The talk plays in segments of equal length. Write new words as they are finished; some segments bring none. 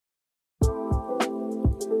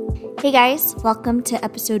Hey guys, welcome to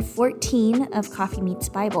episode 14 of Coffee Meets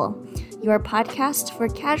Bible, your podcast for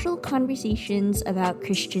casual conversations about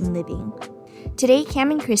Christian living. Today, Cam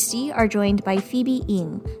and Christy are joined by Phoebe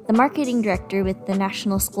Ng, the marketing director with the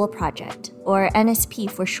National School Project, or NSP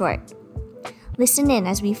for short. Listen in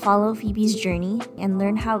as we follow Phoebe's journey and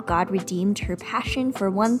learn how God redeemed her passion for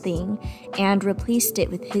one thing and replaced it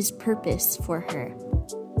with his purpose for her.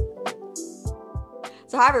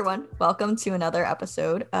 So hi everyone, welcome to another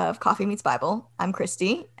episode of Coffee Meets Bible. I'm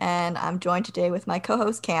Christy, and I'm joined today with my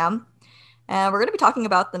co-host Cam, and we're going to be talking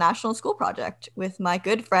about the National School Project with my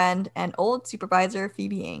good friend and old supervisor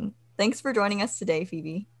Phoebe Ng. Thanks for joining us today,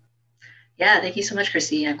 Phoebe. Yeah, thank you so much,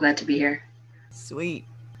 Christy. I'm glad to be here. Sweet.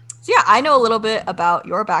 So yeah, I know a little bit about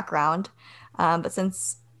your background, but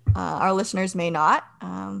since our listeners may not,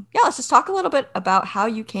 let's just talk a little bit about how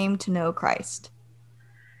you came to know Christ.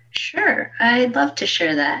 Sure, I'd love to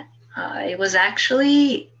share that. I was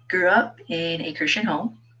actually grew up in a Christian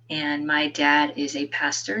home, and my dad is a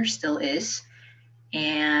pastor, still is.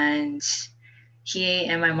 And he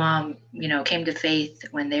and my mom, came to faith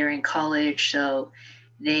when they were in college. So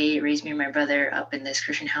they raised me and my brother up in this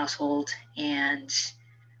Christian household. And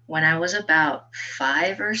when I was about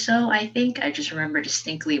 5 or so, I think, I just remember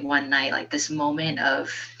distinctly one night, like this moment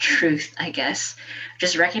of truth, I guess,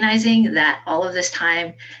 just recognizing that all of this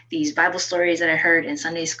time, these Bible stories that I heard in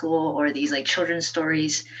Sunday school or these like children's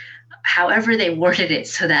stories, however they worded it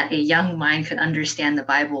so that a young mind could understand the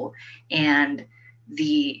Bible and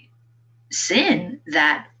the sin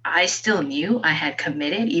that I still knew I had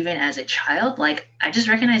committed even as a child, like I just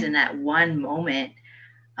recognized in that one moment,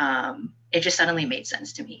 it just suddenly made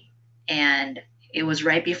sense to me. And it was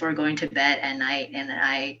right before going to bed at night, and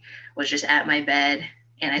I was just at my bed,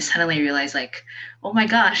 and I suddenly realized, like, oh my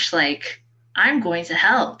gosh, like I'm going to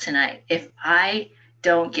hell tonight if I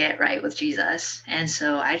don't get right with Jesus. And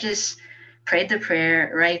so I just prayed the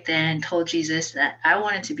prayer right then, told Jesus that I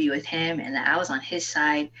wanted to be with him and that I was on his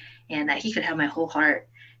side and that he could have my whole heart.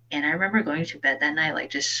 And I remember going to bed that night, like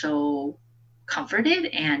just so comforted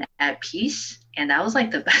and at peace. And that was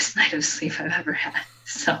like the best night of sleep I've ever had.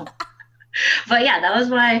 So, but yeah, that was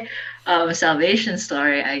my salvation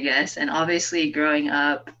story, I guess. And obviously growing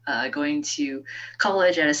up, going to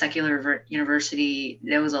college at a secular university,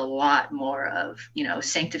 there was a lot more of,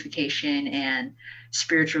 sanctification and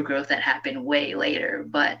spiritual growth that happened way later.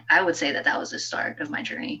 But I would say that that was the start of my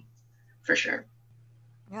journey for sure.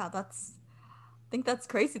 Yeah, I think that's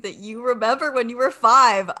crazy that you remember when you were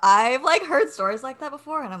 5. I've like heard stories like that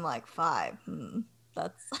before, and I'm like, 5.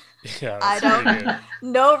 That's I don't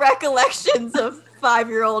no recollections of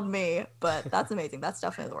 5-year-old me, but that's amazing. That's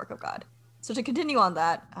definitely the work of God. So to continue on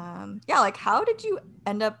that, how did you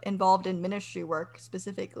end up involved in ministry work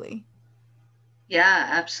specifically? Yeah,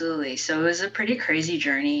 absolutely. So it was a pretty crazy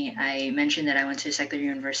journey. I mentioned that I went to a secular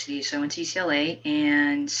university, so I went to UCLA,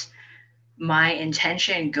 and my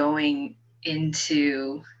intention going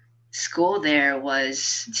into school there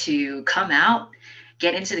was to come out,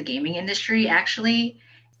 get into the gaming industry actually,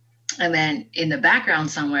 and then in the background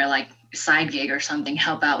somewhere, like side gig or something,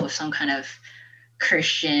 help out with some kind of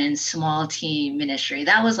Christian small team ministry.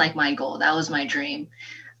 That was like my goal. That was my dream.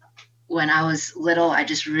 When I was little, I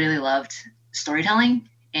just really loved storytelling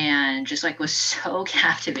and just like was so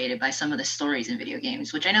captivated by some of the stories in video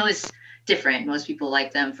games, which I know is different. Most people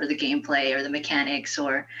like them for the gameplay or the mechanics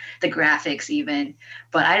or the graphics even,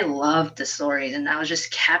 but I loved the stories and I was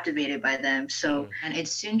just captivated by them. So, and it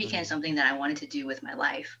soon became something that I wanted to do with my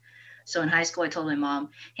life. So in high school, I told my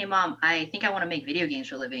mom, hey mom, I think I want to make video games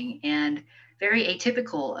for a living. And very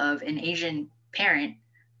atypical of an Asian parent,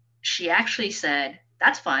 she actually said,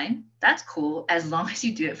 that's fine. That's cool. As long as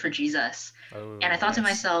you do it for Jesus. And I thought to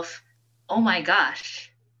myself, oh my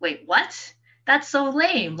gosh, wait, what? That's so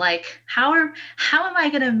lame. Like, how am I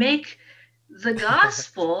going to make the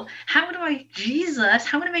gospel? How am I going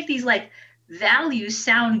to make these like values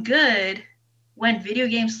sound good when video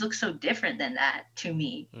games look so different than that to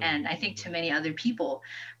me? And I think to many other people.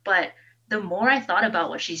 But the more I thought about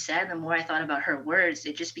what she said, the more I thought about her words,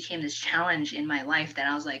 it just became this challenge in my life that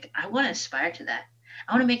I was like, I want to aspire to that.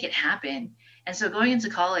 I want to make it happen. And so going into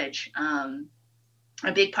college,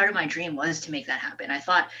 a big part of my dream was to make that happen. I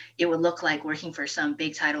thought it would look like working for some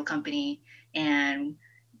big title company and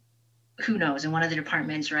who knows, in one of the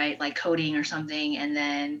departments, right? Like coding or something. And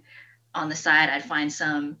then on the side, I'd find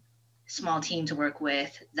some small team to work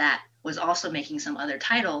with that was also making some other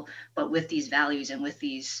title, but with these values and with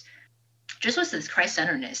these, just was this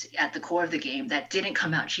Christ-centeredness at the core of the game that didn't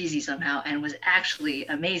come out cheesy somehow and was actually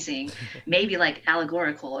amazing, maybe like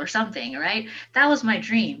allegorical or something, right? That was my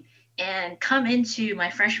dream. And come into my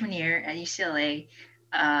freshman year at UCLA,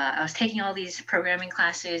 I was taking all these programming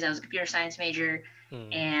classes. I was a computer science major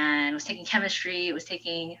and was taking chemistry, was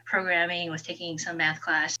taking programming, was taking some math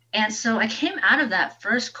class. And so I came out of that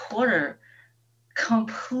first quarter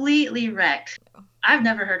completely wrecked. I've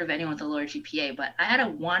never heard of anyone with a lower GPA, but I had a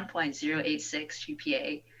 1.086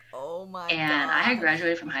 GPA. Oh my god. And I had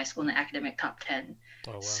graduated from high school in the academic top 10.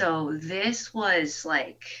 Oh, wow. So this was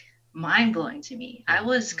like mind-blowing to me. I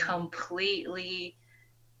was completely,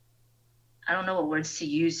 I don't know what words to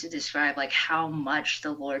use to describe like how much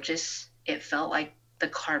the Lord just, it felt like the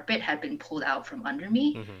carpet had been pulled out from under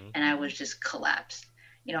me and I was just collapsed.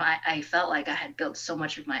 You know, I felt like I had built so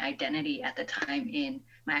much of my identity at the time in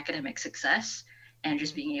my academic success and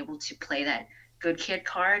just being able to play that good kid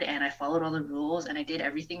card, and I followed all the rules and I did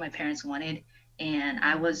everything my parents wanted. And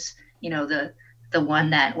I was, you know, the one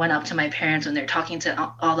that went up to my parents when they're talking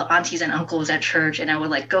to all the aunties and uncles at church, and I would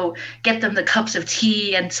like go get them the cups of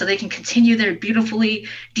tea and so they can continue their beautifully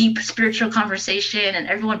deep spiritual conversation and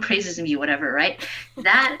everyone praises me, whatever, right?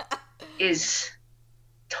 That is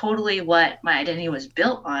totally what my identity was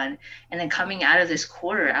built on. And then coming out of this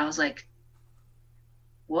quarter, I was like,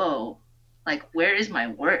 whoa, like where is my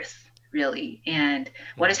worth really? And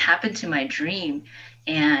what has happened to my dream?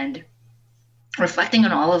 And reflecting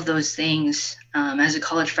on all of those things, as a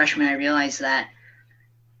college freshman, I realized that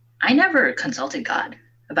I never consulted God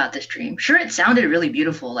about this dream. Sure, it sounded really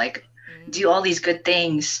beautiful, like do all these good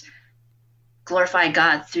things, glorify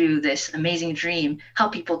God through this amazing dream,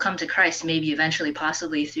 help people come to Christ, maybe eventually,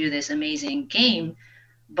 possibly through this amazing game.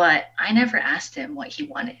 But I never asked him what he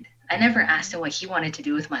wanted. I never asked him what he wanted to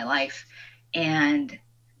do with my life. And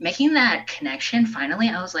making that connection, finally,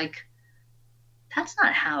 I was like, that's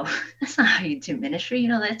not how you do ministry. You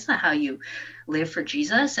know, that's not how you live for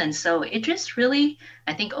Jesus. And so it just really,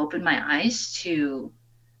 I think, opened my eyes to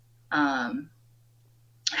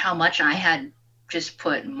how much I had just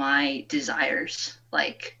put my desires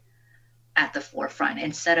like at the forefront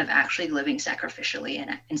instead of actually living sacrificially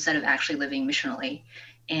and instead of actually living missionally.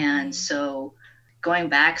 And so going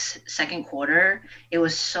back second quarter, it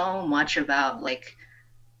was so much about like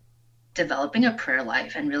developing a prayer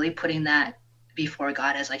life and really putting that before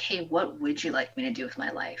God as like, hey, what would you like me to do with my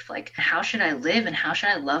life? Like, how should I live and how should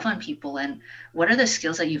I love on people? And what are the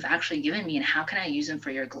skills that you've actually given me and how can I use them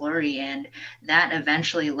for your glory? And that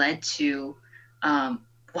eventually led to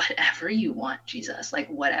whatever you want, Jesus, like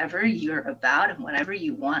whatever you're about and whatever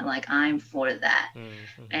you want, like I'm for that.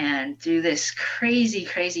 And through this crazy,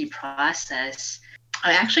 crazy process,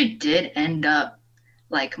 I actually did end up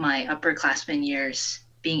like my upperclassmen years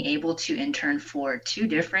being able to intern for 2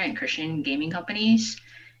 different Christian gaming companies,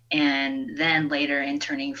 and then later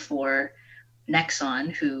interning for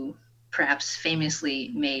Nexon, who perhaps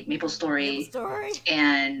famously made MapleStory.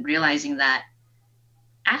 And realizing that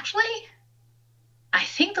actually, I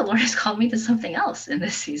think the Lord has called me to something else in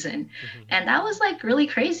this season. And that was like really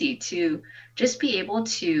crazy to just be able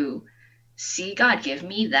to see God give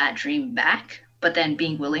me that dream back, but then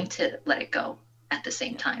being willing to let it go at the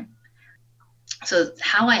same time. So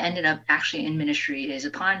how I ended up actually in ministry is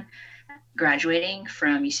upon graduating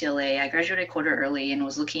from UCLA, I graduated a quarter early and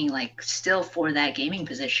was looking like still for that gaming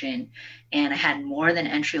position. And I had more than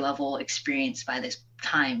entry level experience by this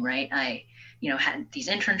time, right? I, had these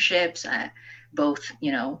internships, both,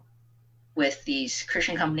 with these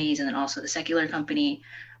Christian companies and then also the secular company.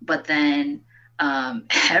 But then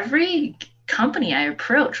every company I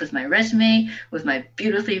approached with my resume, with my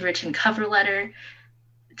beautifully written cover letter,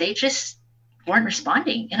 they just weren't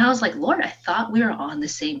responding. And I was like, Lord, I thought we were on the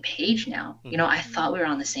same page now. I thought we were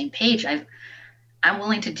on the same page. I'm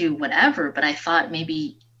willing to do whatever, but I thought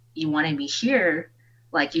maybe you wanted me here.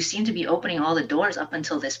 Like, you seem to be opening all the doors up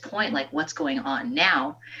until this point. Like, what's going on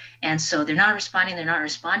now? And so they're not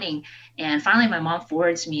responding. And finally, my mom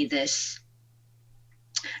forwards me this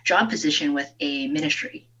job position with a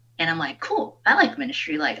ministry. And I'm like, cool, I like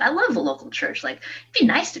ministry. Like, I love the local church. Like, it'd be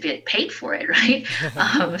nice to be paid for it, right?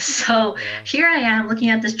 So here I am looking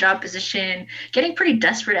at this job position, getting pretty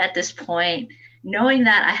desperate at this point, knowing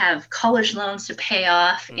that I have college loans to pay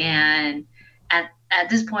off. And at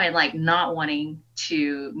this point, like, not wanting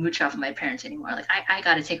to mooch off of my parents anymore. Like, I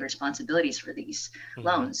got to take responsibilities for these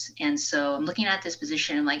loans. And so I'm looking at this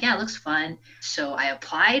position. I'm like, yeah, it looks fun. So I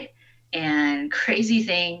applied. And crazy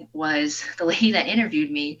thing was, the lady that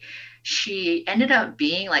interviewed me, she ended up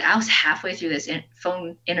being like, I was halfway through this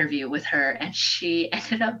phone interview with her, and she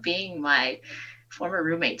ended up being my former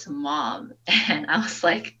roommate's mom. And I was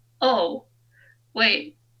like, oh,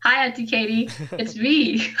 wait, hi, Auntie Katie, it's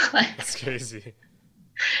me. Like, that's crazy.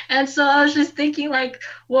 And so I was just thinking like,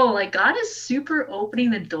 whoa, like God is super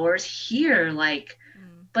opening the doors here. Like,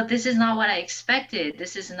 but this is not what I expected.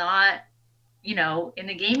 This is not, you know, in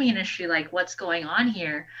the gaming industry, like what's going on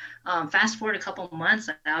here. Fast forward a couple months,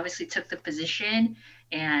 I obviously took the position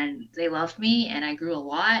and they loved me and I grew a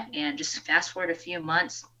lot. And just fast forward a few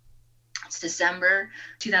months, it's December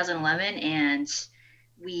 2011, and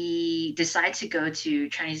we decide to go to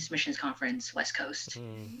Chinese Missions Conference West Coast.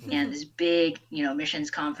 Mm-hmm. And this big, you know,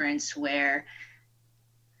 missions conference where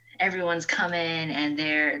everyone's coming and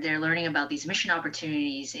they're learning about these mission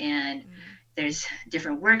opportunities, and there's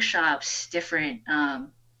different workshops, different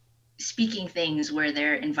speaking things where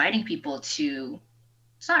they're inviting people to,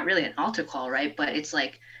 it's not really an altar call, right? But it's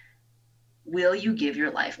like, will you give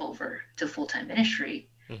your life over to full-time ministry?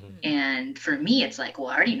 Mm-hmm. And for me, it's like, well,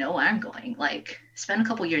 I already know where I'm going. Like, spend a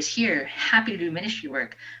couple years here, happy to do ministry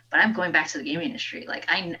work, but I'm going back to the gaming industry. Like,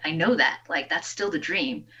 I know that, like, that's still the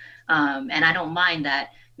dream. And I don't mind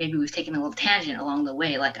that maybe we've taken a little tangent along the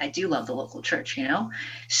way. Like, I do love the local church, you know?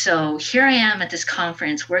 So here I am at this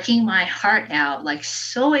conference, working my heart out, like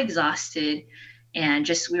so exhausted. And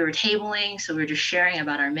just, we were tabling, so we were just sharing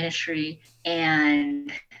about our ministry.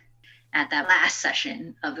 And at that last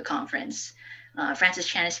session of the conference, Francis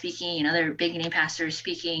Chan is speaking, another big name pastor is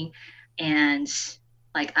speaking. And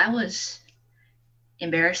like, I was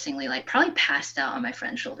embarrassingly, like, probably passed out on my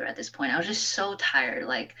friend's shoulder at this point. I was just so tired,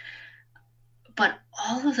 like, but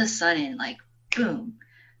all of a sudden, like, boom,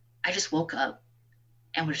 I just woke up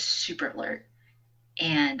and was super alert.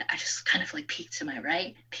 And I just kind of like peeked to my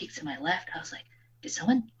right, peeked to my left. I was like, did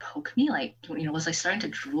someone poke me? Like, you know, was I starting to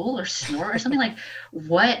drool or snore or something? Like,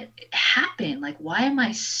 what happened? Like, why am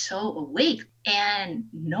I so awake? And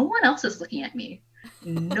no one else is looking at me.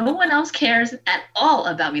 No one else cares at all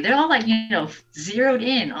about me. They're all like, you know, zeroed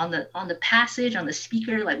in on the passage, on the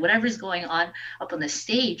speaker, like whatever's going on up on the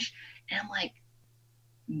stage. And I'm like,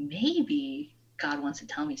 maybe God wants to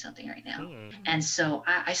tell me something right now. And so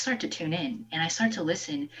I start to tune in and I start to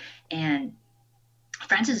listen. And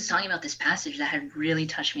Francis is talking about this passage that had really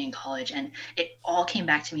touched me in college, and it all came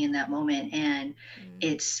back to me in that moment. And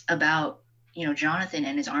it's about, you know, Jonathan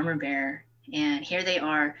and his armor bearer. And here they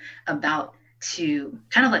are about to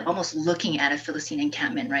kind of like almost looking at a Philistine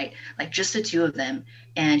encampment, right? Like just the two of them.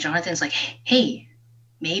 And Jonathan's like, hey,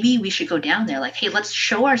 maybe we should go down there. Like, hey, let's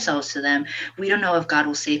show ourselves to them. We don't know if God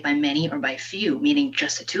will save by many or by few, meaning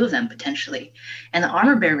just the two of them potentially. And the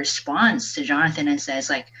armor bearer responds to Jonathan and says,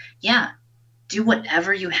 like, yeah, do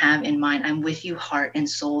whatever you have in mind. I'm with you, heart and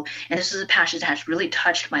soul. And this is a passage that has really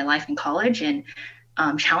touched my life in college and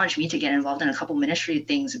challenged me to get involved in a couple ministry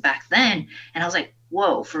things back then. And I was like,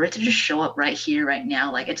 whoa, for it to just show up right here, right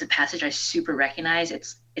now, like it's a passage I super recognize.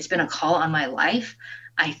 It's been a call on my life.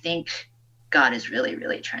 I think God is really,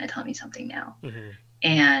 really trying to tell me something now. Mm-hmm.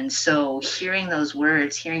 And so hearing those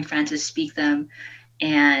words, hearing Francis speak them,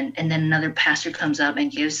 and then another pastor comes up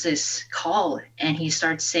and gives this call, and he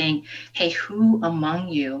starts saying, hey, who among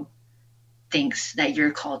you thinks that you're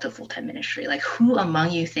called to full-time ministry? Like, who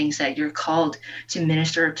among you thinks that you're called to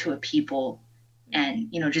minister to a people and,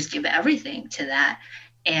 you know, just give everything to that?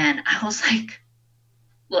 And I was like,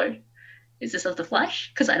 Lord, is this of the flesh?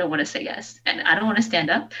 Because I don't want to say yes, and I don't want to stand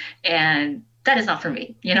up, and that is not for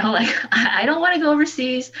me. You know, like, I don't want to go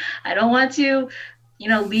overseas. I don't want to, you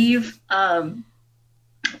know, leave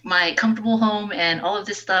my comfortable home and all of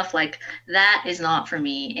this stuff. Like, that is not for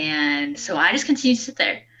me. And so I just continued to sit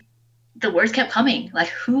there. The words kept coming, like,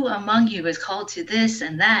 who among you is called to this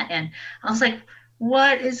and that? And I was like,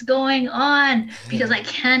 what is going on? Because I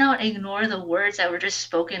cannot ignore the words that were just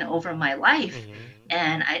spoken over my life. Mm-hmm.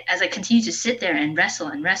 And as I continued to sit there and wrestle,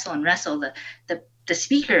 the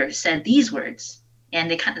speaker said these words, and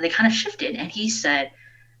they kind of shifted. And he said,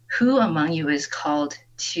 who among you is called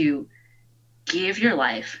to give your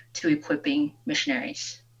life to equipping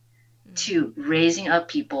missionaries, to raising up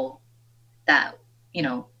people that, you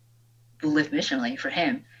know, will live missionally for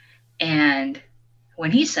him? And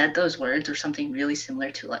when he said those words, or something really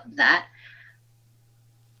similar to like that,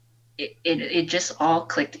 it just all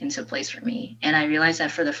clicked into place for me. And I realized that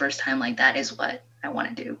for the first time, like, that is what I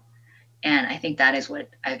want to do. And I think that is what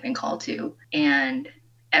I've been called to. And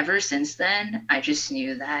ever since then, I just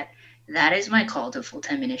knew that that is my call to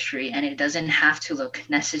full-time ministry. And it doesn't have to look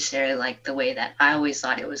necessarily like the way that I always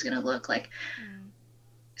thought it was going to look, like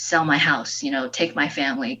sell my house, you know, take my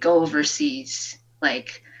family, go overseas,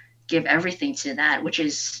 like give everything to that, which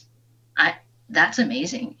is, that's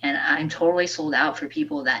amazing. And I'm totally sold out for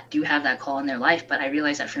people that do have that call in their life. But I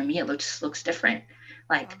realize that for me, it looks different.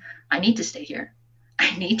 Like, I need to stay here.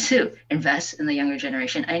 I need to invest in the younger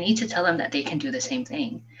generation. I need to tell them that they can do the same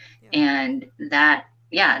thing. Yeah. And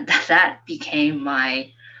that became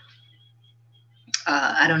my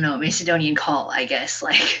I don't know, Macedonian call, I guess.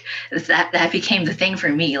 Like that became the thing for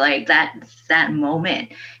me, like that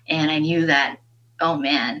moment. And I knew that, oh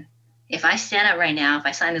man, if I stand up right now, if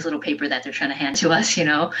I sign this little paper that they're trying to hand to us,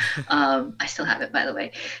 I still have it, by the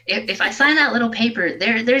way. If I sign that little paper,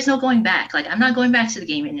 there's no going back. Like, I'm not going back to the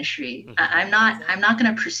game industry. I'm not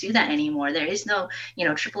going to pursue that anymore. There is no,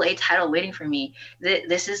 AAA title waiting for me.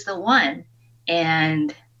 This is the one.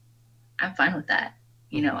 And I'm fine with that.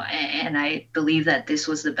 And I believe that this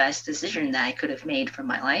was the best decision that I could have made for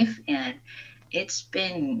my life. And it's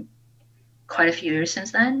been quite a few years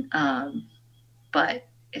since then. But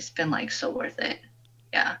it's been like so worth it.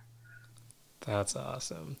 Yeah. That's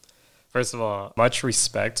awesome. First of all, much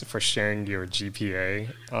respect for sharing your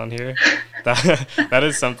GPA on here. That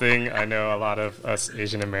is something I know a lot of us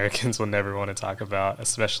Asian Americans will never want to talk about,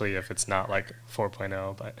 especially if it's not like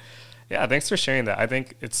 4.0. But yeah, thanks for sharing that. I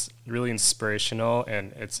think it's really inspirational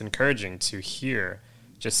and it's encouraging to hear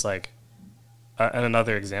just like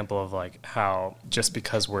another example of like how just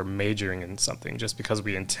because we're majoring in something, just because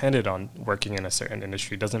we intended on working in a certain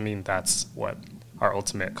industry doesn't mean that's what our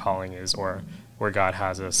ultimate calling is or where God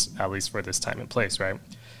has us, at least for this time and place, right?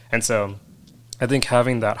 And so I think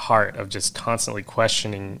having that heart of just constantly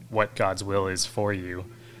questioning what God's will is for you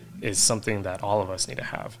is something that all of us need to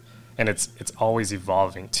have. And it's always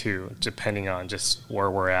evolving too, depending on just where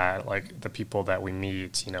we're at, like the people that we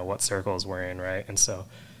meet, what circles we're in, right? And so,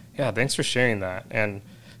 yeah, thanks for sharing that. And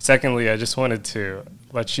secondly, I just wanted to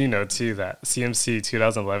let you know too that CMC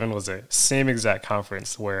 2011 was the same exact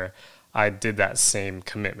conference where I did that same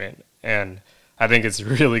commitment. And I think it's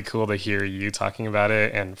really cool to hear you talking about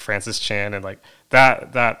it and Francis Chan and like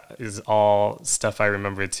that is all stuff I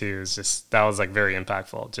remember too. Is just that was like very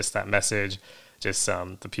impactful. Just that message. Just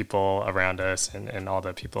the people around us and all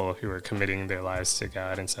the people who are committing their lives to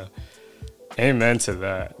God. And so, amen to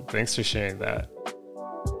that. Thanks for sharing that.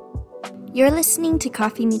 You're listening to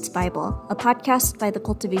Coffee Meets Bible, a podcast by the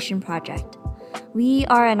Cultivation Project. We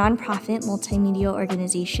are a nonprofit multimedia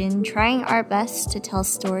organization trying our best to tell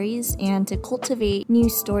stories and to cultivate new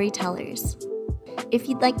storytellers. If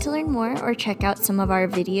you'd like to learn more or check out some of our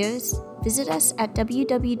videos, visit us at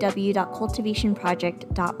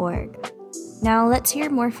www.cultivationproject.org. Now let's hear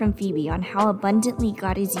more from Phoebe on how abundantly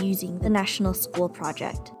God is using the National School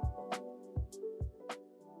Project.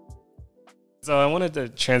 So I wanted to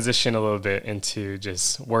transition a little bit into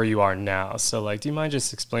just where you are now. So like, do you mind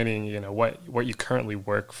just explaining, what you currently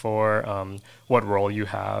work for, what role you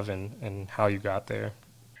have and how you got there?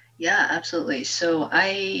 Yeah, absolutely. So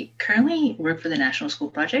I currently work for the National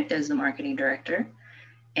School Project as the marketing director.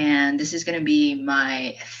 And this is going to be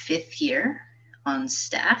my 5th year on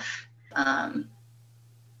staff.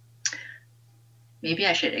 Maybe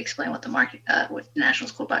I should explain what what the National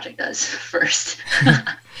School Project does first.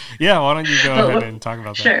 Yeah, why don't you go ahead and talk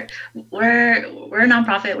about that? Sure. We're a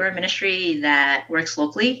nonprofit. We're a ministry that works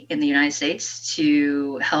locally in the United States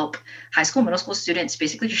to help high school, middle school students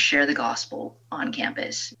basically just share the gospel on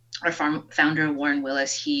campus. Our founder, Warren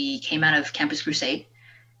Willis, he came out of Campus Crusade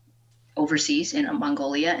overseas in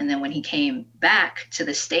Mongolia. And then when he came back to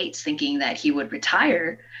the States thinking that he would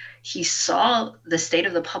retire, he saw the state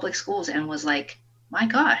of the public schools and was like, my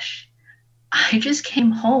gosh, I just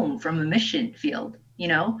came home from a mission field,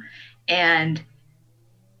 and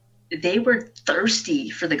they were thirsty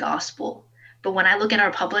for the gospel. But when I look at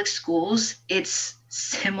our public schools, it's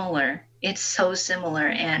similar. It's so similar.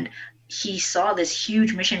 And he saw this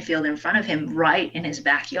huge mission field in front of him right in his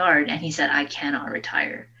backyard. And he said, I cannot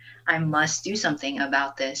retire. I must do something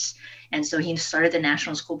about this. And so he started the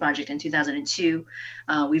National School Project in 2002.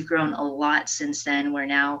 We've grown a lot since then. We're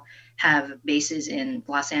now have bases in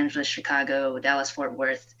Los Angeles, Chicago, Dallas, Fort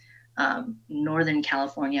Worth, Northern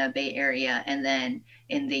California, Bay Area, and then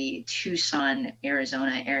in the Tucson,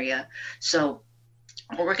 Arizona area. So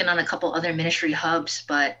we're working on a couple other ministry hubs,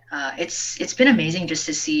 but it's been amazing just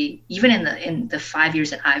to see, even in the 5 years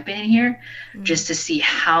that I've been in here, just to see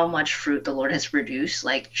how much fruit the Lord has produced,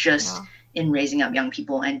 like just in raising up young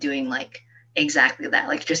people and doing like exactly that,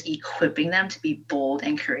 like just equipping them to be bold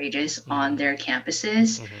and courageous on their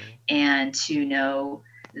campuses, and to know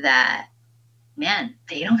that, man,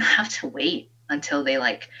 they don't have to wait until they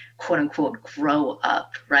like quote unquote grow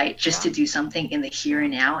up, right? Just to do something in the here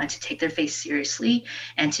and now and to take their faith seriously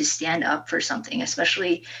and to stand up for something,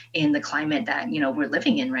 especially in the climate that, we're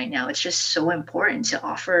living in right now. It's just so important to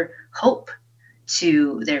offer hope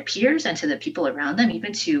to their peers and to the people around them,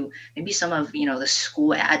 even to maybe some of, the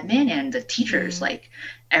school admin and the teachers. Like,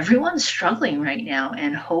 everyone's struggling right now,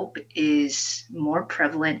 and hope is more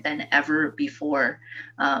prevalent than ever before.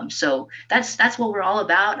 So that's what we're all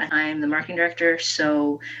about. I'm the marketing director.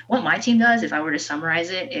 So what my team does, if I were to summarize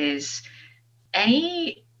it, is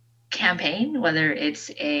any campaign, whether it's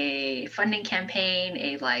a funding campaign,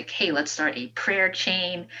 hey, let's start a prayer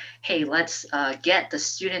chain, hey, let's get the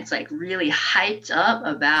students like really hyped up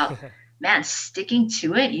about man, sticking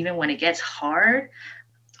to it even when it gets hard.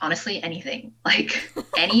 Honestly, anything, like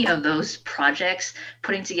any of those projects,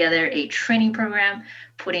 putting together a training program,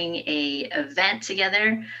 putting a event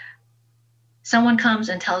together. Someone comes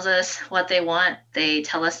and tells us what they want. They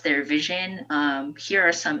tell us their vision. Here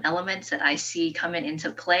are some elements that I see coming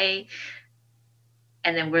into play.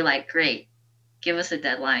 And then we're like, great, give us a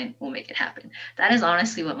deadline. We'll make it happen. That is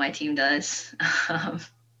honestly what my team does.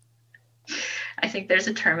 I think there's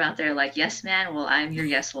a term out there like, yes, man. Well, I'm your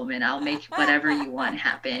yes woman. I'll make whatever you want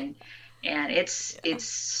happen. And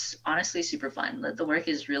it's honestly super fun. The work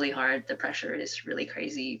is really hard. The pressure is really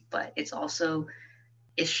crazy, but it's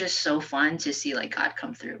just so fun to see like God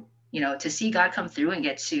come through, to see God come through and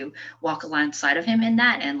get to walk alongside of him in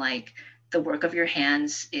that. And like the work of your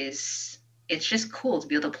hands it's just cool to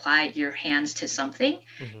be able to apply your hands to something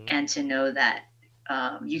and to know that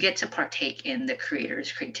you get to partake in the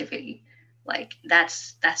creator's creativity. Like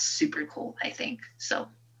that's super cool, I think. So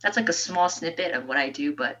that's like a small snippet of what I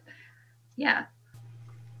do, but yeah.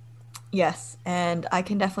 Yes, and I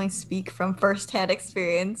can definitely speak from firsthand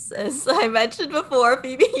experience. As I mentioned before,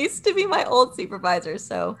 Phoebe used to be my old supervisor,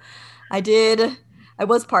 so I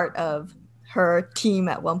was part of her team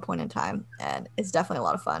at one point in time, and it's definitely a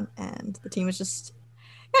lot of fun. And the team is just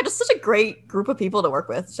such a great group of people to work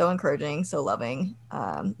with, so encouraging, so loving.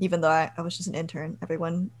 Even though I was just an intern,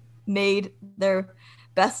 everyone made their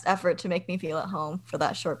best effort to make me feel at home for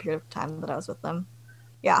that short period of time that I was with them.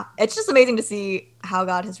 Yeah, it's just amazing to see how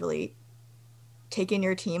God has really taken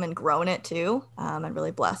your team and grown it too, and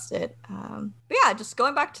really blessed it. But yeah, just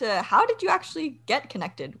going back to how did you actually get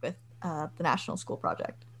connected with the National School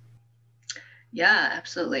Project? Yeah,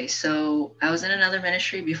 absolutely. So I was in another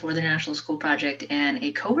ministry before the National School Project, and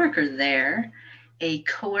a coworker /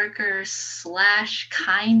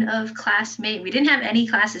 kind of classmate. We didn't have any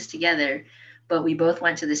classes together, but we both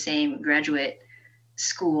went to the same graduate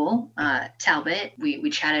school, Talbot. We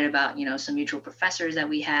chatted about, some mutual professors that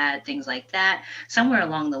we had, things like that. Somewhere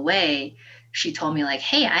along the way, she told me like,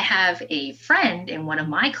 hey, I have a friend in one of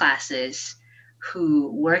my classes who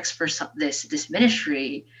works for this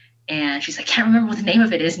ministry. And she's like, can't remember what the name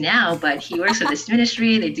of it is now, but he works for this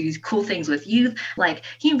ministry. They do cool things with youth. Like,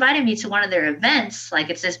 he invited me to one of their events. Like,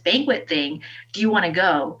 it's this banquet thing. Do you want to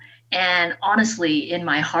go? And honestly, in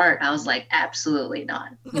my heart, I was like, absolutely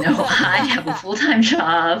not. I have a full-time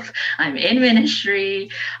job. I'm in ministry.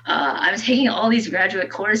 I'm taking all these graduate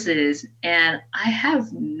courses, and I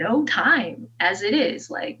have no time as it is.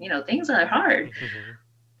 Like, things are hard.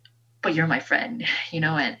 But you're my friend,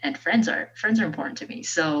 and friends are important to me.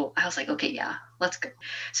 So I was like, okay, yeah, let's go.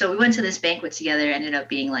 So we went to this banquet together. Ended up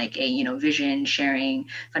being like a, vision sharing,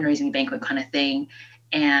 fundraising banquet kind of thing.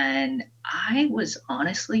 And I was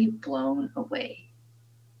honestly blown away.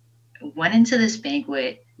 Went into this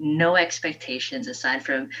banquet, no expectations aside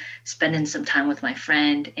from spending some time with my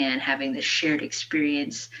friend and having this shared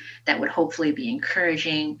experience that would hopefully be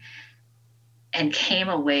encouraging, and came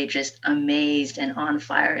away just amazed and on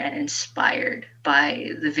fire and inspired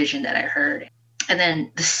by the vision that I heard. And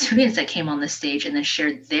then the students that came on the stage and then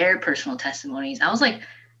shared their personal testimonies, I was like,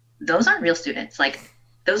 those aren't real students. Like,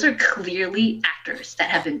 those are clearly actors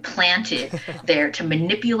that have been planted there to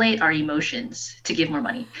manipulate our emotions to give more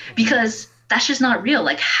money, because that's just not real.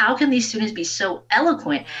 Like, how can these students be so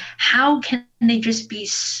eloquent? How can they just be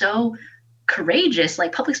so courageous?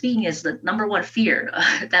 Like, public speaking is the number one fear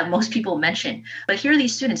that most people mention. But here are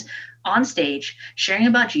these students on stage sharing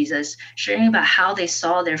about Jesus, sharing about how they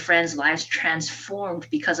saw their friends' lives transformed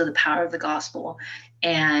because of the power of the gospel.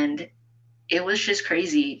 And it was just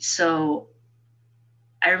crazy. So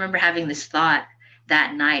I remember having this thought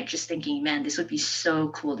that night, just thinking, man, this would be so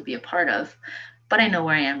cool to be a part of. But I know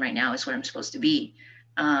where I am right now is where I'm supposed to be.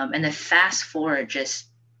 And then fast forward just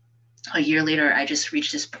a year later, I just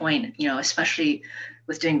reached this point, especially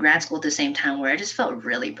with doing grad school at the same time, where I just felt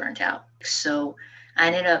really burnt out. So I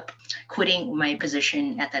ended up quitting my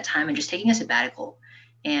position at that time and just taking a sabbatical.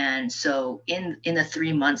 And so in the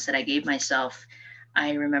 3 months that I gave myself,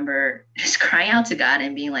 I remember just crying out to God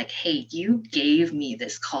and being like, hey, you gave me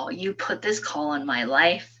this call. You put this call on my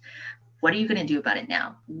life. What are you going to do about it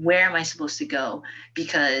now? Where am I supposed to go?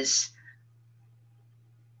 Because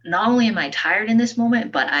not only am I tired in this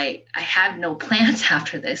moment, but I have no plans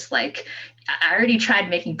after this. Like, I already tried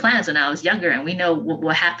making plans when I was younger, and we know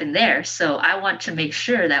what happened there. So I want to make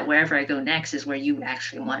sure that wherever I go next is where you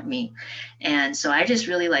actually want me. And so I just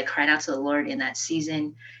really like cried out to the Lord in that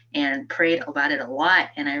season and prayed about it a lot.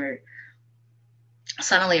 And I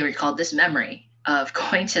suddenly recalled this memory of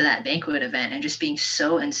going to that banquet event and just being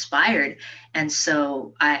so inspired. And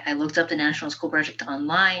so I looked up the National School Project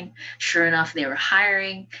online. Sure enough, they were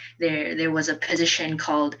hiring. There was a position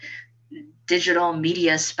called digital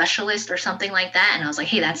media specialist or something like that. And I was like,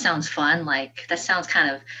 hey, that sounds fun. Like, that sounds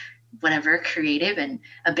kind of whatever, creative and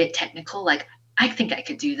a bit technical. Like, I think I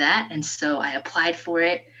could do that. And so I applied for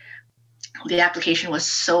it. The application was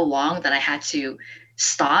so long that I had to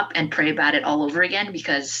stop and pray about it all over again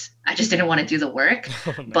because I just didn't want to do the work.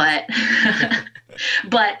 Oh, nice.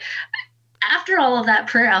 But after all of that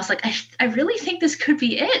prayer, I was like, I really think this could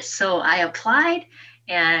be it. So I applied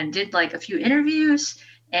and did like a few interviews,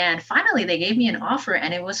 and finally they gave me an offer,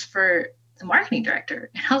 and it was for the marketing director.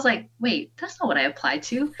 And I was like, wait, that's not what I applied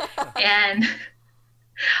to. And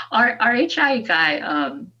our HI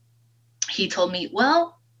guy, he told me,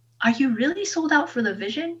 well, are you really sold out for the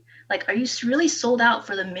vision? Like, are you really sold out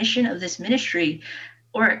for the mission of this ministry?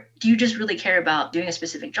 Or do you just really care about doing a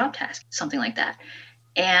specific job task? Something like that.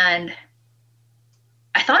 And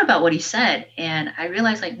I thought about what he said, and I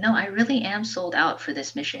realized, like, no, I really am sold out for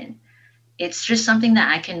this mission. It's just something that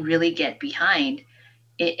I can really get behind.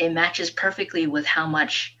 It matches perfectly with how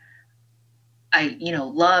much I,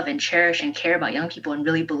 love and cherish and care about young people and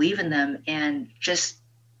really believe in them. And just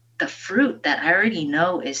the fruit that I already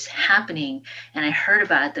know is happening, and I heard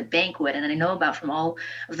about at the banquet, and I know about from all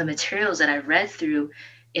of the materials that I read through.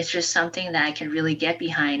 It's just something that I can really get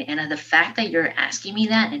behind. And the fact that you're asking me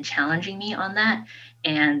that and challenging me on that,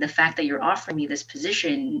 and the fact that you're offering me this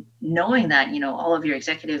position, knowing that, all of your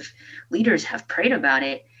executive leaders have prayed about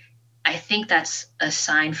it, I think that's a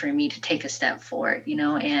sign for me to take a step forward,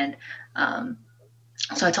 and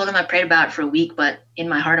so I told him I prayed about it for a week, but in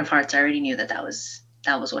my heart of hearts, I already knew that was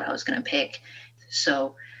what I was going to pick.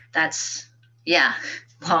 So that's,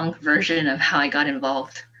 long version of how I got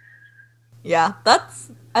involved. Yeah,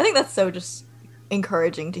 I think that's so just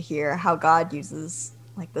encouraging to hear how God uses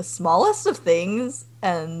like the smallest of things,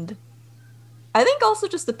 and I think also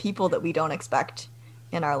just the people that we don't expect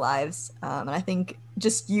in our lives. And I think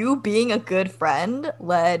just you being a good friend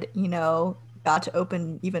led, God to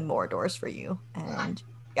open even more doors for you. And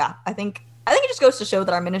yeah, I think it just goes to show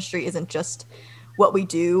that our ministry isn't just what we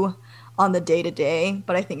do on the day to day,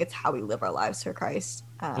 but I think it's how we live our lives for Christ.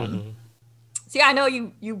 So yeah, I know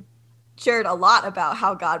you shared a lot about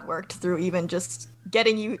how God worked through even just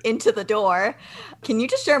getting you into the door. Can you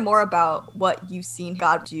just share more about what you've seen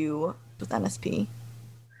God do with NSP?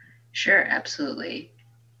 Sure, absolutely.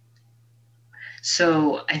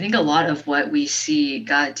 So I think a lot of what we see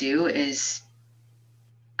God do is,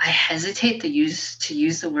 I hesitate to use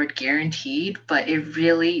the word guaranteed, but it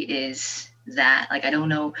really is that. Like, I don't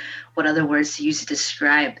know what other words to use to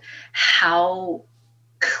describe how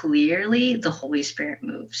clearly the Holy Spirit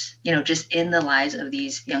moves, just in the lives of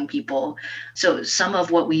these young people. So some of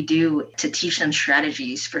what we do to teach them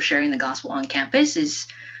strategies for sharing the gospel on campus is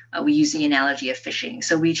we use the analogy of fishing.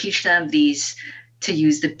 So we teach them to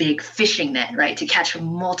use the big fishing net, right? To catch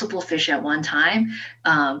multiple fish at one time.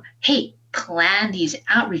 Hey, plan these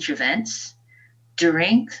outreach events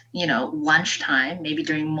during, lunchtime, maybe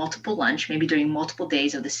during multiple lunch, maybe during multiple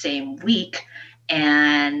days of the same week,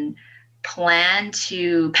 and plan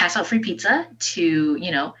to pass out free pizza to,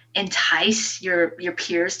 entice your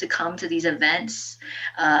peers to come to these events.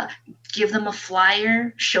 Give them a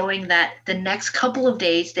flyer showing that the next couple of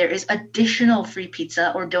days there is additional free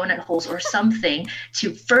pizza or donut holes or something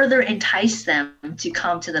to further entice them to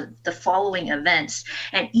come to the following events.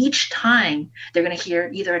 And each time they're going to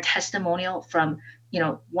hear either a testimonial from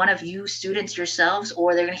one of you students yourselves,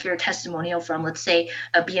 or they're going to hear a testimonial from, let's say,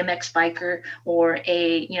 a BMX biker or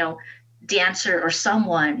a, dancer or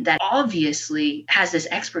someone that obviously has this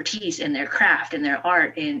expertise in their craft, in their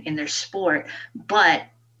art, in their sport, but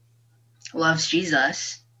loves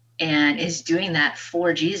Jesus and is doing that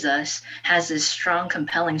for Jesus, has this strong,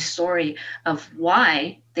 compelling story of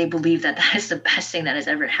why they believe that is the best thing that has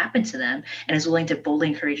ever happened to them, and is willing to boldly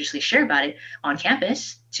and courageously share about it on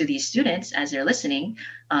campus to these students as they're listening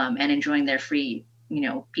and enjoying their free,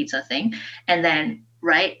 pizza thing. And then,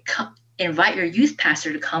 invite your youth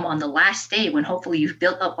pastor to come on the last day when hopefully you've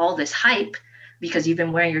built up all this hype because you've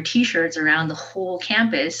been wearing your t-shirts around the whole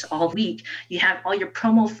campus all week. You have all your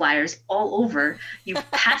promo flyers all over.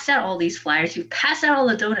 You've passed out all these flyers. You've passed out all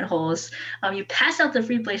the donut holes. You passed out the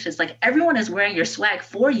free places. Like, everyone is wearing your swag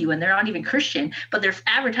for you, and they're not even Christian, but they're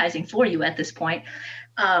advertising for you at this point.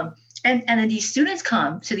 And then these students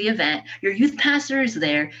come to the event. Your youth pastor is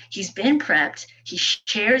there. He's been prepped. He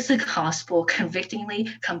shares the gospel convictingly,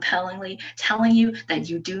 compellingly, telling you that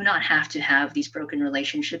you do not have to have these broken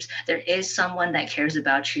relationships. There is someone that cares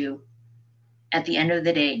about you. At the end of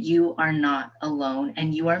the day, you are not alone,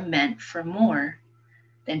 and you are meant for more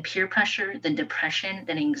than peer pressure, than depression,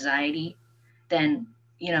 than anxiety, than,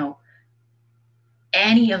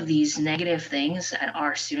 any of these negative things that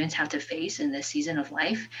our students have to face in this season of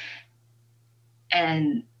life.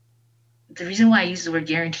 And the reason why I use the word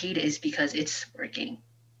guaranteed is because it's working.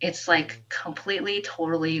 It's like completely,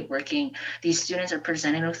 totally working. These students are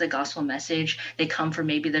presented with the gospel message. They come for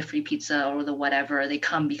maybe the free pizza or the whatever. They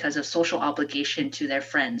come because of social obligation to their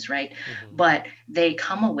friends, right? Mm-hmm. But they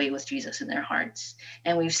come away with Jesus in their hearts.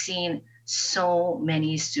 And we've seen so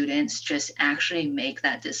many students just actually make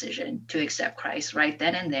that decision to accept Christ right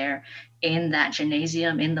then and there, in that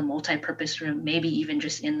gymnasium, in the multi-purpose room, maybe even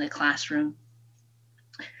just in the classroom.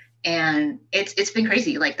 And it's been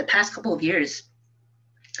crazy. Like, the past couple of years,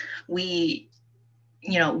 we've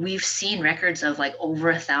seen records of like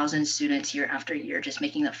over 1,000 students year after year just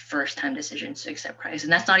making the first time decisions to accept Christ.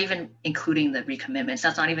 And that's not even including the recommitments.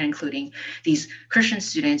 That's not even including these Christian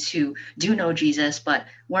students who do know Jesus, but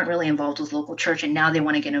weren't really involved with local church. And now they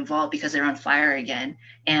want to get involved because they're on fire again.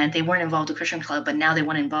 And they weren't involved with Christian club, but now they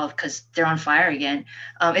want to involve because they're on fire again.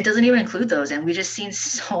 It doesn't even include those. And we just seen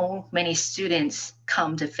so many students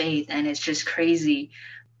come to faith, and it's just crazy.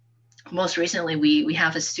 Most recently, we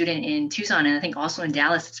have a student in Tucson, and I think also in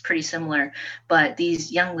Dallas, it's pretty similar. But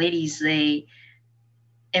these young ladies, they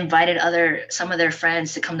invited some of their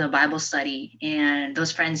friends to come to a Bible study, and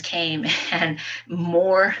those friends came, and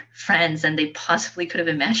more friends than they possibly could have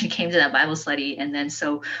imagined came to that Bible study. And then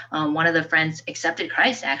so one of the friends accepted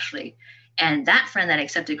Christ, actually. And that friend that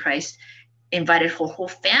accepted Christ invited her whole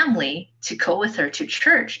family to go with her to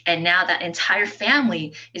church. And now that entire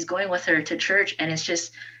family is going with her to church. And it's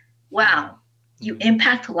just, wow, you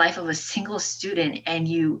impact the life of a single student, and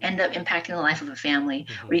you end up impacting the life of a family,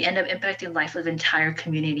 or you end up impacting the life of an entire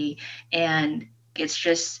community. And it's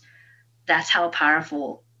just, that's how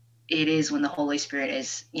powerful it is when the Holy Spirit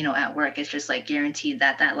is, at work. It's just like guaranteed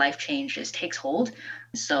that life change just takes hold.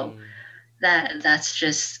 So that's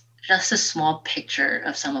just a small picture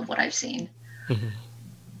of some of what I've seen.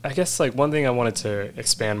 I guess like one thing I wanted to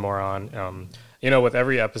expand more on, with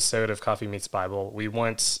every episode of Coffee Meets Bible, we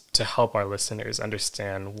want to help our listeners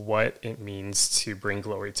understand what it means to bring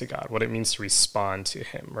glory to God, what it means to respond to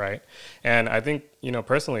Him, right? And I think,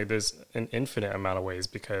 personally, there's an infinite amount of ways,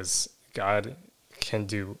 because God can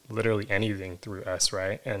do literally anything through us,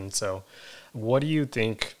 right? And so what do you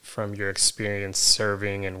think, from your experience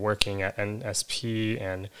serving and working at NSP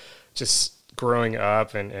and just growing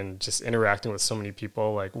up and just interacting with so many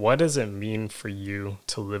people, like, what does it mean for you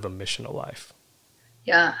to live a missional life?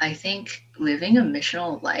 Yeah, I think living a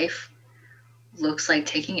missional life looks like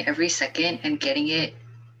taking every second and getting it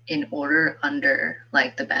in order under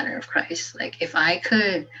like the banner of Christ. Like, if I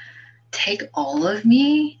could take all of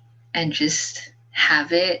me and just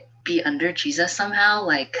have it be under Jesus somehow,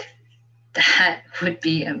 like, that would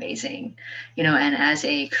be amazing. And as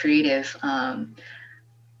a creative,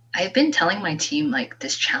 I've been telling my team like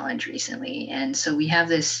this challenge recently. And so we have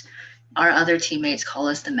this, our other teammates call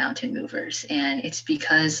us the mountain movers. And it's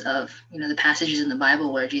because of, the passages in the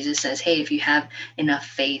Bible where Jesus says, hey, if you have enough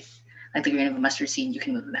faith, like the grain of a mustard seed, you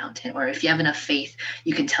can move a mountain. Or if you have enough faith,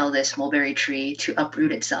 you can tell this mulberry tree to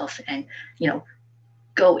uproot itself and,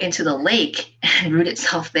 go into the lake and root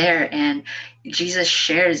itself there. And Jesus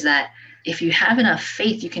shares that if you have enough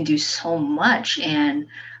faith, you can do so much. And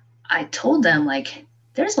I told them, like,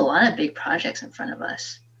 there's a lot of big projects in front of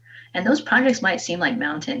us. And those projects might seem like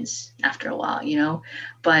mountains after a while,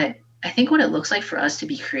 but I think what it looks like for us to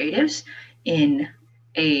be creatives in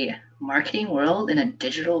a marketing world, in a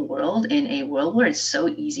digital world, in a world where it's so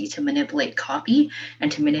easy to manipulate copy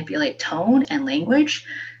and to manipulate tone and language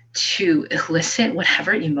to elicit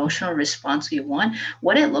whatever emotional response we want.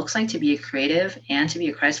 What it looks like to be a creative and to be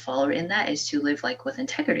a Christ follower in that is to live like with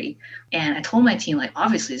integrity. And I told my team, like,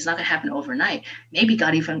 obviously it's not going to happen overnight. Maybe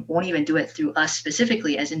God won't even do it through us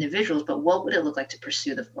specifically as individuals, but what would it look like to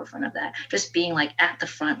pursue the forefront of that? Just being like at the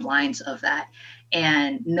front lines of that,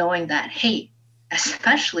 and knowing that, hey,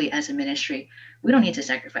 especially as a ministry, we don't need to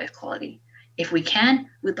sacrifice quality. If we can,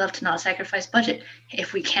 we'd love to not sacrifice budget.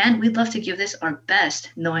 If we can, we'd love to give this our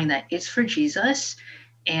best, knowing that it's for Jesus.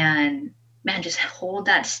 And man, just hold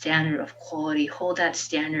that standard of quality, hold that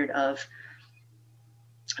standard of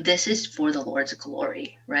this is for the Lord's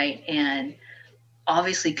glory, right? And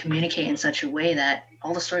obviously communicate in such a way that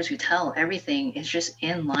all the stories we tell, everything is just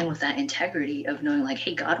in line with that integrity of knowing like,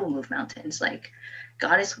 hey, God will move mountains. Like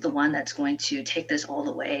God is the one that's going to take this all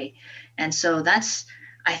the way. And so that's,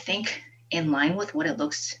 I think, in line with what it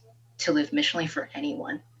looks to live missionally for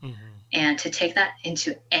anyone. Mm-hmm. And to take that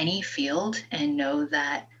into any field and know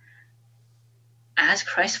that as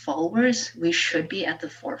Christ followers, we should be at the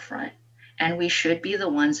forefront. And we should be the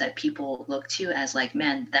ones that people look to as like,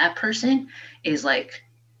 man, that person is like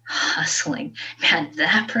hustling. Man,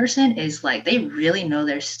 that person is like, they really know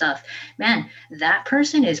their stuff. Man, that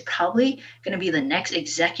person is probably going to be the next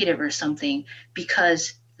executive or something,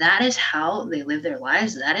 because that is how they live their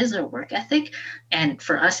lives. That is their work ethic. And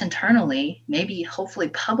for us internally, maybe hopefully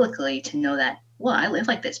publicly, to know that, well, I live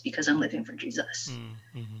like this because I'm living for Jesus.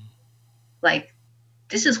 Mm-hmm. Like,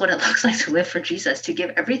 this is what it looks like to live for Jesus, to give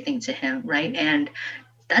everything to him, right? And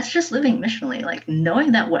that's just living missionally, like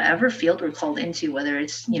knowing that whatever field we're called into, whether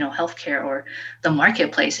it's, you know, healthcare or the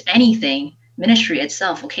marketplace, anything, ministry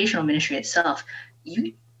itself, vocational ministry itself,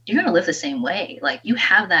 you're going to live the same way. Like you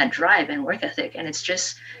have that drive and work ethic, and it's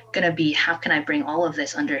just going to be, how can I bring all of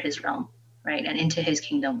this under his realm, right? And into his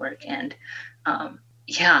kingdom work. And I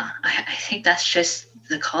think that's just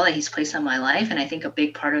the call that he's placed on my life. And I think a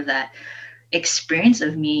big part of that experience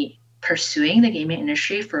of me pursuing the gaming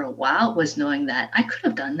industry for a while was knowing that I could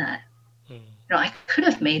have done that. You know, I could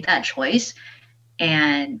have made that choice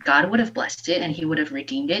and God would have blessed it and he would have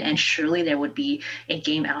redeemed it. And surely there would be a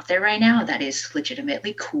game out there right now that is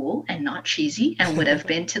legitimately cool and not cheesy and would have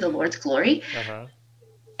been to the Lord's glory. Uh-huh.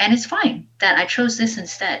 And it's fine that I chose this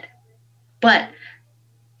instead. But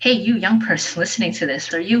hey, you young person listening to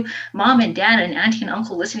this, or you mom and dad and auntie and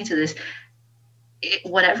uncle listening to this,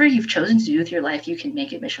 whatever you've chosen to do with your life, you can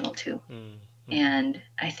make it missional too. Mm-hmm. And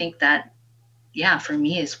I think that, for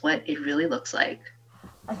me is what it really looks like.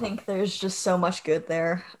 I think there's just so much good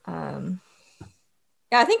there. I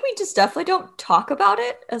think we just definitely don't talk about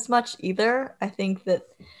it as much either. I think that,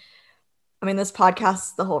 this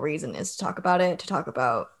podcast, the whole reason is to talk about it, to talk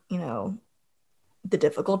about, you know, the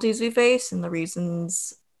difficulties we face and the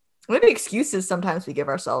reasons, maybe excuses sometimes we give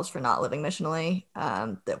ourselves for not living missionally,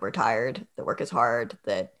 that we're tired, that work is hard,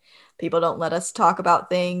 that people don't let us talk about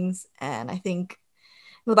things. And I think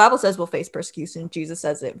the Bible says we'll face persecution. Jesus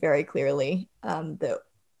says it very clearly, that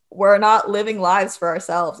we're not living lives for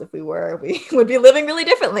ourselves. If we were, we would be living really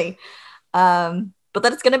differently. But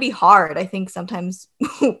that it's going to be hard. I think sometimes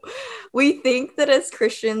we think that as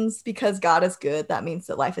Christians, because God is good, that means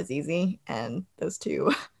that life is easy. And those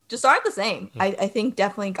two just aren't the same. I think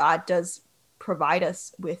definitely God does provide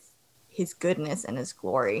us with his goodness and his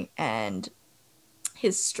glory and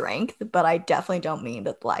his strength, but I definitely don't mean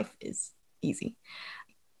that life is easy.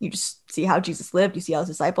 You just see how Jesus lived, you see how his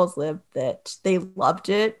disciples lived, that they loved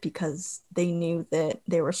it because they knew that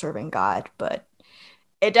they were serving God, but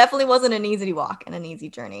it definitely wasn't an easy walk and an easy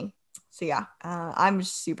journey. So I'm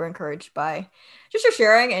just super encouraged by just your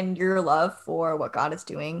sharing and your love for what God is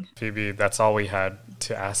doing. Phoebe, that's all we had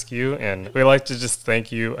to ask you. And we'd like to just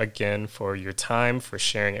thank you again for your time, for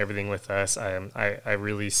sharing everything with us. I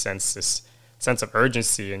really sense this sense of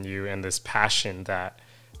urgency in you and this passion that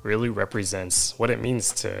really represents what it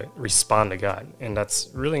means to respond to God. And that's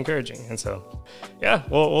really encouraging. And so,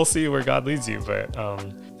 we'll see where God leads you. But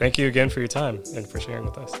thank you again for your time and for sharing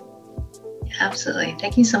with us. Absolutely.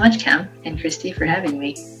 Thank you so much, Cam and Christy, for having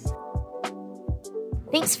me.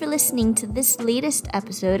 Thanks for listening to this latest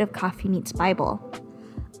episode of Coffee Meets Bible.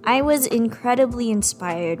 I was incredibly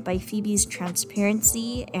inspired by Phoebe's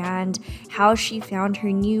transparency and how she found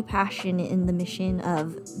her new passion in the mission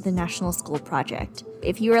of the National School Project.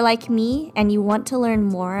 If you are like me and you want to learn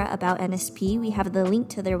more about NSP, we have the link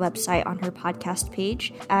to their website on her podcast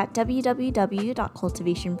page at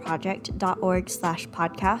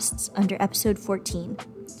www.cultivationproject.org/podcasts under episode 14.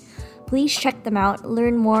 Please check them out,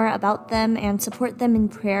 learn more about them, and support them in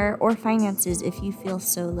prayer or finances if you feel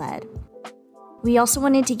so led. We also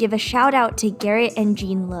wanted to give a shout out to Garrett and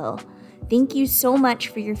Jean Lowe. Thank you so much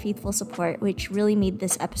for your faithful support, which really made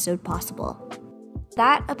this episode possible.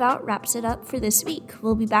 That about wraps it up for this week.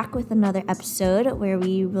 We'll be back with another episode where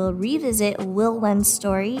we will revisit Will Wen's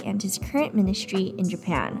story and his current ministry in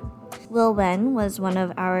Japan. Will Wen was one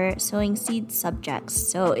of our Sowing Seeds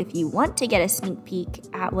subjects, so if you want to get a sneak peek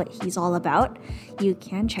at what he's all about, you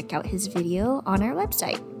can check out his video on our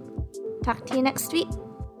website. Talk to you next week.